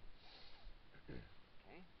operations.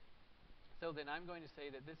 Okay. So then I'm going to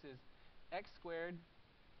say that this is x squared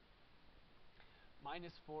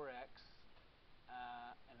minus 4x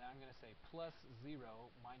and then I'm going to say plus 0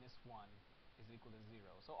 minus 1 is equal to 0.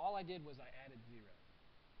 So all I did was I added 0.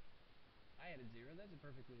 I added 0. That's a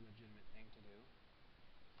perfectly legitimate thing to do.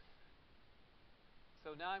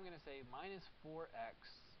 So now I'm going to say minus 4x,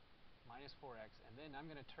 and then I'm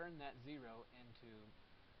going to turn that 0 into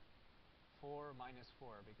 4 minus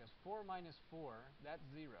 4, because 4 minus 4, that's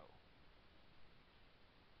 0.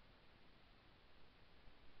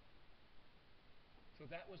 So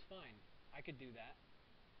that was fine. I could do that.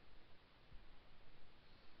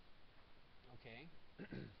 Okay.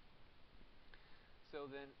 So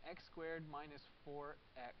then x squared minus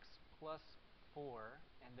 4x plus 4,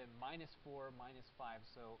 and then minus 4 minus 5,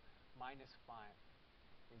 so minus 5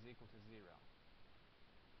 is equal to 0.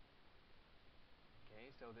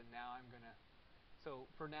 Okay, so then now I'm going to... So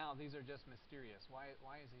for now, these are just mysterious. Why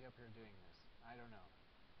is he up here doing this? I don't know.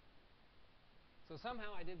 So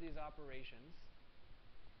somehow I did these operations,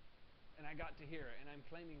 and I got to here, and I'm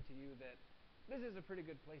claiming to you that this is a pretty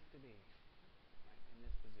good place to be, right, in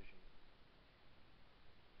this position.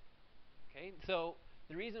 Okay, so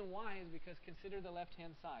the reason why is because consider the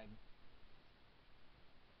left-hand side.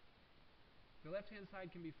 The left-hand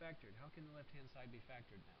side can be factored. How can the left-hand side be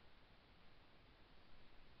factored now?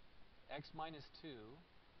 X minus 2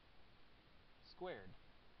 squared.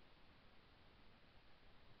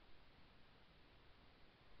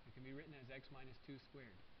 It can be written as x minus 2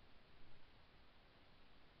 squared.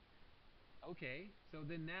 Okay, so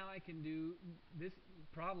then now I can do, this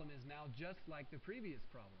problem is now just like the previous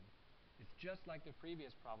problem. It's just like the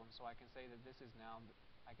previous problem, so I can say that this is now,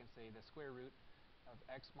 I can say the square root of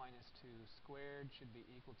x minus 2 squared should be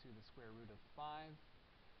equal to the square root of 5.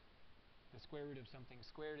 The square root of something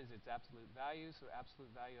squared is its absolute value, so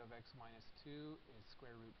absolute value of x minus 2 is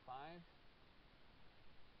square root 5.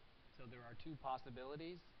 So there are two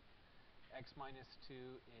possibilities. X minus 2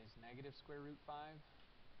 is negative square root 5,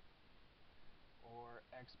 or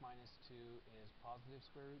x minus 2 is positive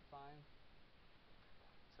square root 5.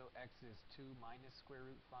 So x is 2 minus square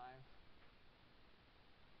root 5,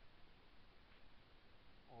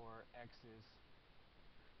 or x is,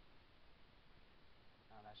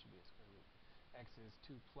 that should be a square root. X is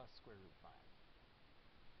 2 plus square root 5.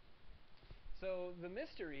 So the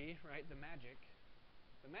mystery, right, the magic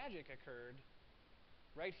occurred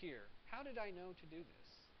right here. How did I know to do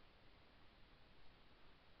this?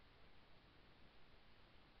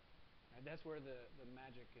 Right, that's where the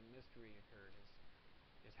magic and mystery occurred,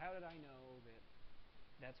 is how did I know that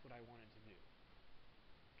that's what I wanted to do?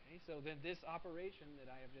 Okay, so then this operation that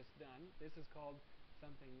I have just done, this is called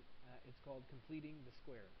something, it's called completing the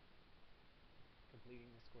square. Completing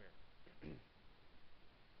the square. Okay,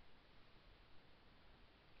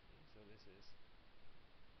 so this is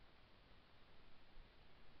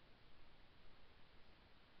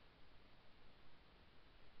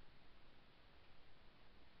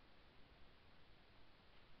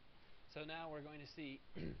so now we're going to see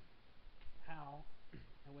how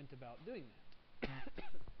I went about doing that.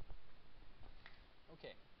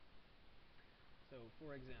 Okay. So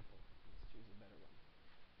for example, let's choose a better one.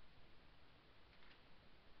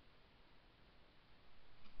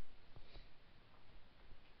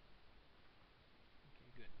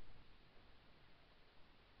 Okay, good.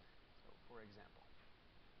 So for example,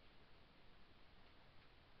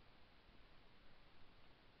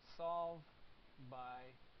 solve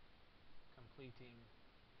by completing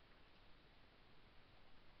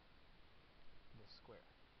the square.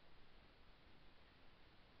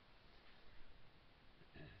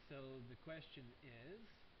 So the question is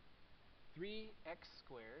 3x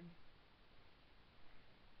squared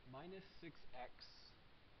minus 6x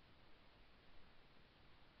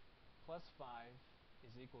plus 5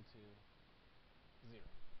 is equal to 0.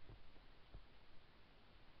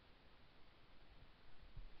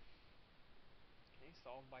 Okay,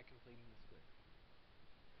 solve by completing the square.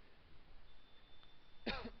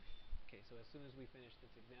 Okay, so as soon as we finish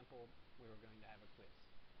this example, we are going to have a quiz.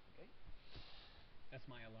 Okay? That's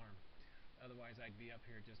my alarm. Otherwise, I'd be up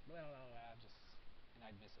here just blah, blah, blah, and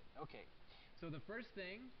I'd miss it. Okay, so the first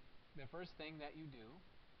thing that you do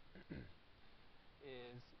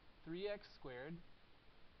is 3x squared.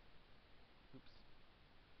 Oops.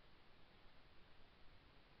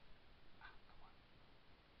 Come on.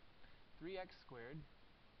 3x squared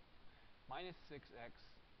minus 6x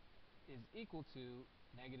is equal to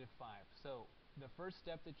negative 5. So the first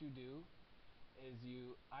step that you do is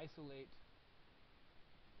you isolate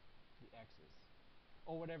the x's,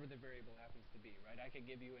 or whatever the variable happens to be, right? I could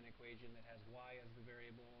give you an equation that has y as the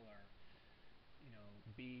variable, or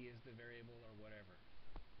b is the variable, or whatever.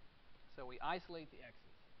 So we isolate the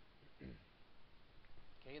x's.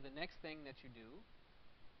 Okay, Okay, the next thing that you do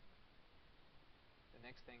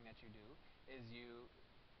is you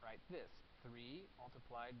write this, 3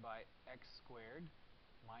 multiplied by x squared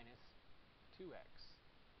minus 2x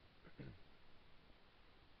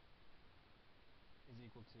is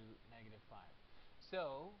equal to negative 5.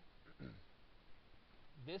 So,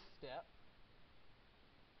 this step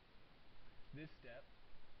is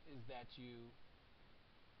that you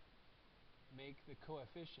make the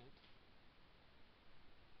coefficient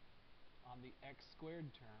on the x squared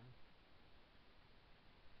term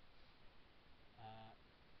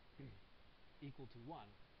equal to 1.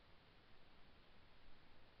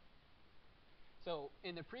 So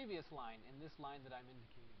in the previous line, in this line that I'm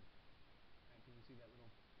indicating, right, can you see that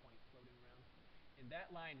little point floating around? In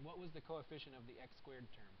that line, what was the coefficient of the x squared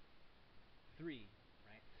term? 3,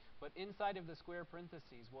 right? But inside of the square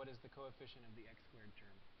parentheses, what is the coefficient of the x squared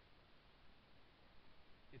term?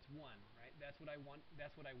 It's 1, right? That's what I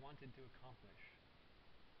wanted to accomplish.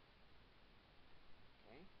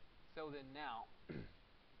 Okay? So then now,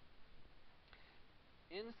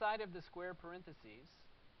 inside of the square parentheses,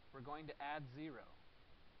 we're going to add 0.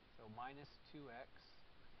 So minus 2x.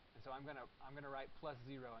 And so I'm going to write plus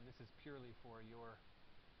 0, and this is purely for your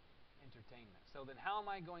entertainment. So then how am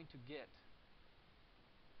I going to get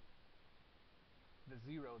the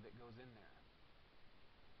 0 that goes in there?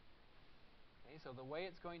 Okay, so the way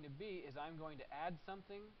it's going to be is I'm going to add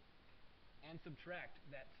something and subtract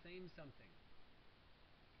that same something.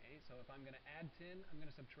 Okay, so if I'm going to add 10, I'm going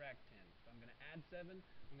to subtract 10. If I'm going to add 7,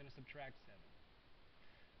 I'm going to subtract 7.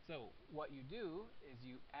 So what you do is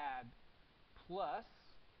you add plus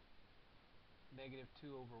negative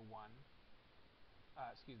 2 over 1,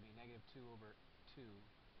 negative 2 over 2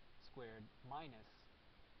 squared minus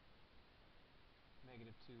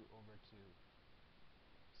negative 2 over 2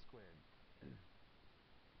 squared.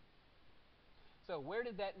 So where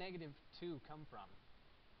did that negative 2 come from?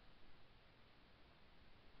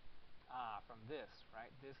 From this,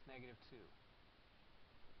 right? This negative 2.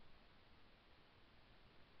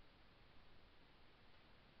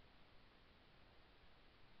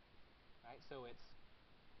 Right? So it's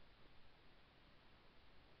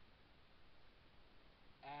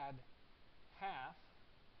add half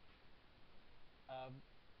of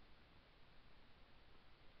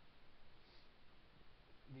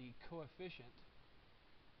the coefficient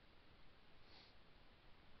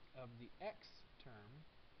of the x term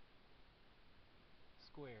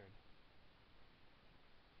squared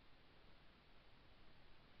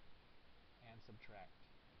and subtract.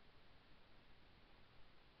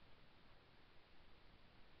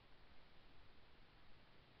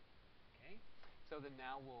 Okay, so then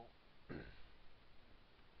now we'll do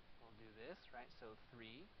this, right? So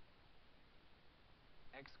 3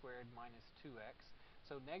 x squared minus 2x.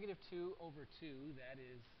 So negative 2 over 2, that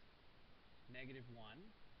is negative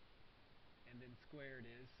 1. And then squared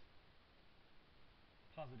is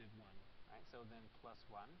positive 1. Right? So then plus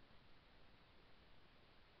 1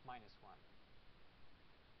 minus 1.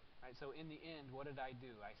 Right? So in the end, what did I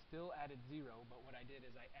do? I still added 0, but what I did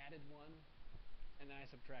is I added 1 and then I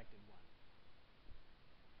subtracted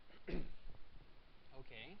 1.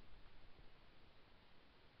 Okay.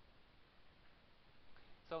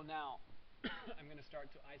 So now I'm going to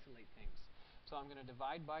start to isolate things. So I'm going to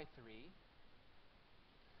divide by 3.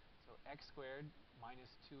 So x squared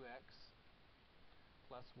minus 2x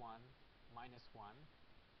plus 1 minus 1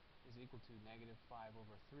 is equal to negative 5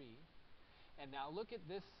 over 3. And now look at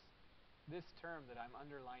this term that I'm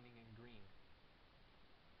underlining in green.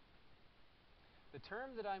 The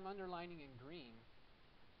term that I'm underlining in green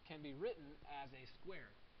can be written as a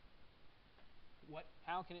square.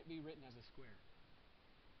 How can it be written as a square?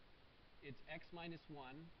 It's x minus 1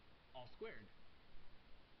 all squared.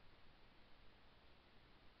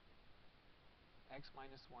 X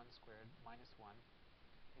minus 1 squared minus 1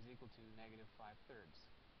 is equal to negative 5/3.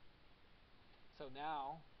 So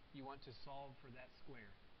now you want to solve for that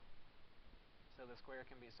square. So the square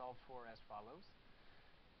can be solved for as follows.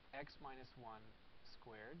 X minus 1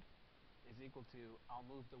 squared is equal to, I'll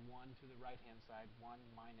move the 1 to the right-hand side, 1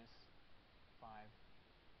 minus 5/3.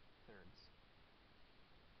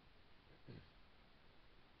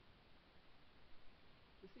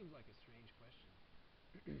 This seems like a strange question.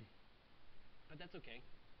 But that's okay.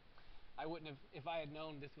 I wouldn't have, if I had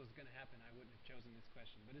known this was going to happen, I wouldn't have chosen this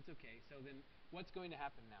question. But it's okay. So then what's going to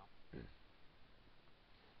happen now?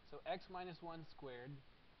 So x minus 1 squared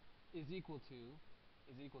is equal to,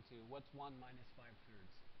 what's 1 minus 5/3?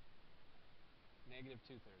 Negative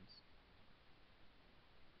 2/3.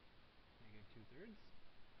 Negative 2/3.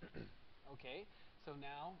 Okay, so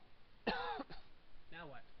now, now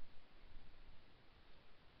what?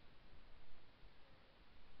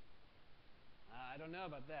 don't know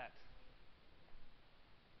about that.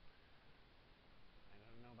 I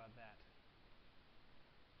don't know about that.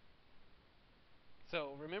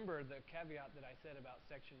 So remember the caveat that I said about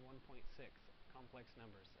section 1.6, complex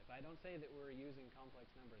numbers. If I don't say that we're using complex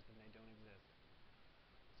numbers, then they don't exist.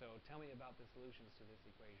 So tell me about the solutions to this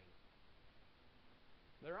equation.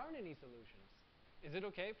 There aren't any solutions. Is it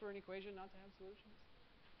okay for an equation not to have solutions?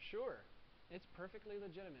 Sure. It's perfectly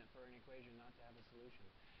legitimate for an equation not to have a solution.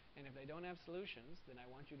 And if they don't have solutions, then I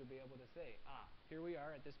want you to be able to say, here we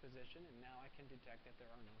are at this position, and now I can detect that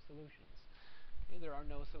there are no solutions. Okay, there are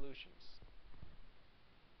no solutions.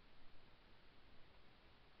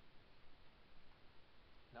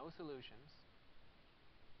 No solutions,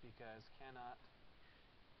 because cannot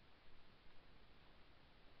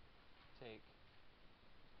take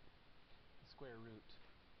the square root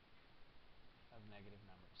of negative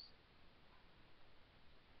numbers.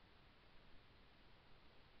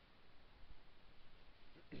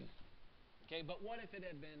 Okay, but what if it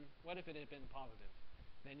had been positive?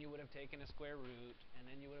 Then you would have taken a square root, and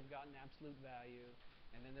then you would have gotten absolute value,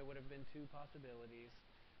 and then there would have been two possibilities,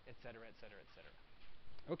 etc., etc., etc.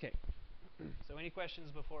 Okay. So any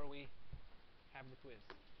questions before we have the quiz?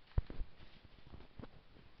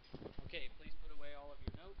 Okay, please put away all of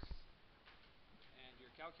your notes and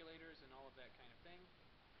your calculators and all of that kind of thing.